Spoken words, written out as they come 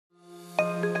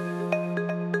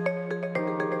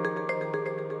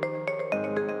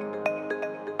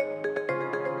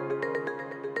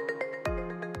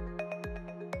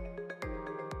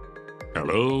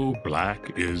Hello,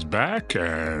 Black is back,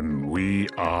 and we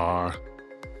are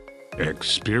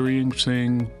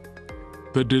experiencing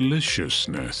the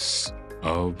deliciousness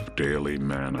of daily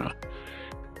manna.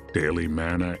 Daily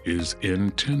manna is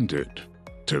intended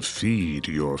to feed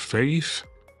your faith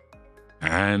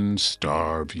and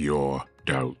starve your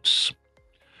doubts.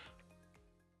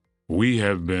 We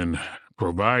have been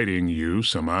providing you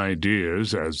some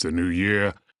ideas as the new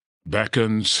year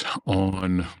beckons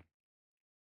on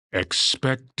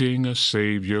expecting a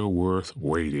Savior worth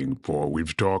waiting for.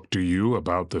 We've talked to you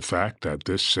about the fact that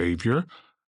this Savior,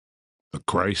 the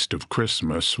Christ of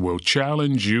Christmas, will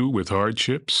challenge you with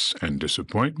hardships and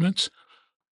disappointments,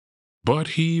 but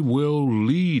he will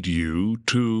lead you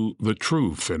to the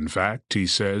truth. In fact, he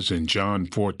says in John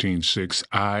 14:6,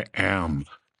 I am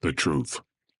the truth.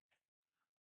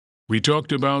 We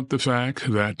talked about the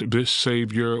fact that this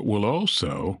Savior will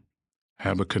also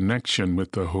have a connection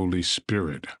with the Holy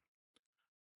Spirit.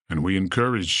 And we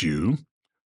encourage you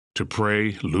to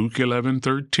pray Luke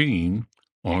 11:13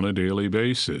 on a daily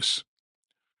basis.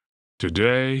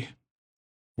 Today,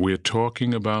 we're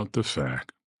talking about the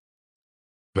fact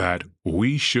that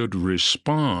we should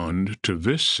respond to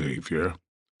this Savior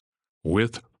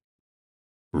with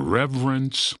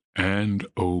reverence and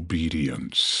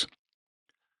obedience.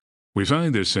 We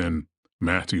find this in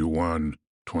Matthew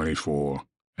 1:24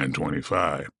 and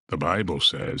 25. The Bible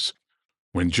says,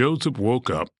 when Joseph woke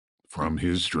up from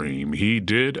his dream, he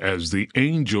did as the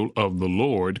angel of the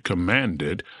Lord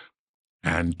commanded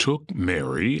and took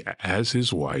Mary as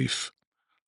his wife.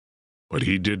 But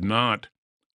he did not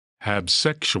have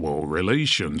sexual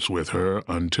relations with her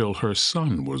until her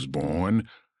son was born,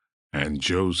 and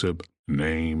Joseph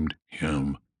named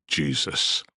him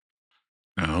Jesus.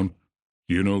 Now,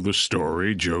 you know the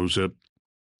story. Joseph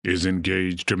is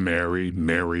engaged to Mary.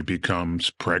 Mary becomes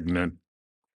pregnant,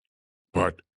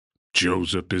 but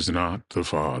Joseph is not the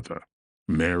father.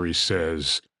 Mary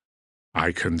says,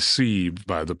 I conceived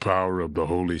by the power of the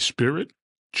Holy Spirit.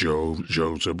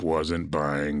 Joseph wasn't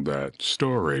buying that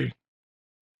story.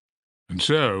 And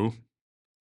so,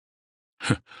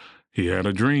 he had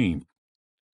a dream,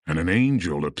 and an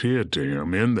angel appeared to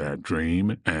him in that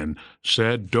dream and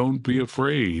said, don't be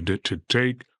afraid to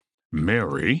take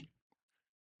Mary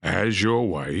as your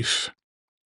wife,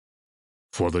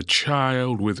 for the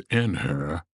child within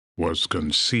her was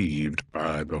conceived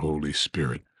by the Holy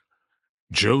Spirit.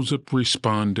 Joseph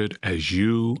responded as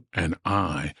you and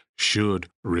I should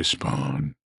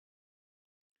respond.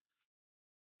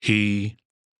 He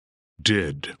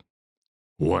did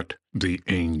what the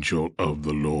angel of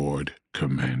the Lord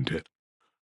commanded.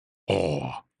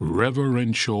 Awe,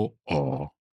 reverential awe,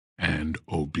 and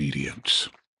obedience.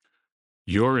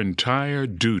 Your entire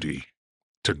duty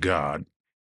to God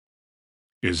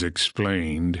is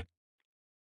explained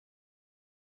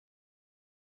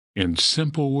in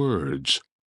simple words.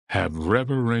 Have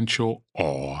reverential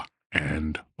awe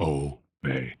and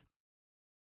obey.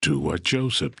 Do what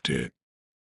Joseph did.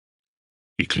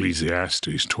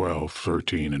 Ecclesiastes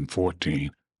 12:13 and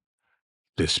 14.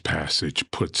 This passage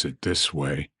puts it this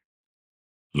way.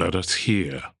 Let us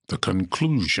hear the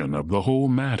conclusion of the whole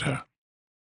matter.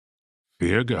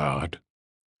 Fear God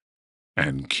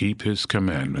and keep his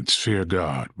commandments. Fear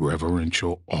God,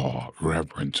 reverential awe,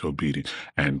 reverence, obedience,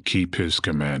 and keep his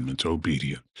commandments,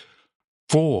 obedience.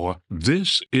 For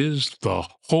this is the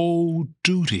whole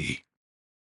duty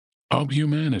of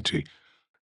humanity.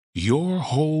 Your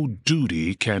whole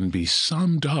duty can be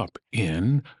summed up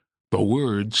in the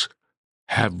words,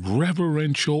 have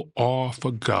reverential awe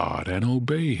for God and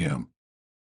obey him.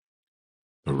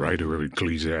 The writer of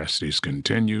Ecclesiastes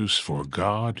continues, for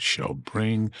God shall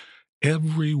bring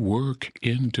every work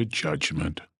into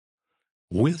judgment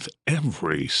with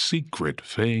every secret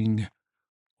thing,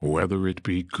 whether it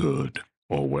be good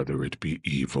or whether it be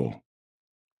evil.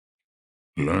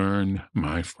 Learn,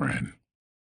 my friend,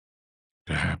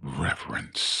 to have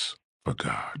reverence for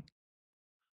God.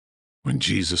 When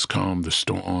Jesus calmed the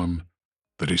storm,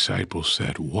 the disciples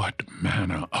said, what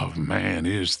manner of man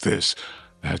is this?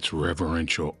 That's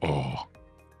reverential awe.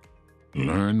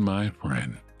 Learn, my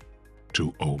friend,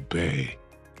 to obey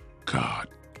God.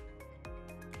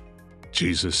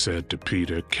 Jesus said to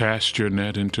Peter, cast your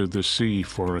net into the sea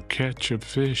for a catch of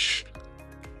fish.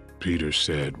 Peter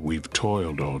said, we've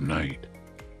toiled all night,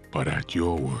 but at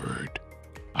your word,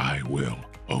 I will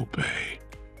obey.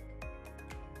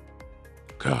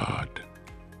 God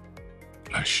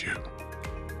bless you.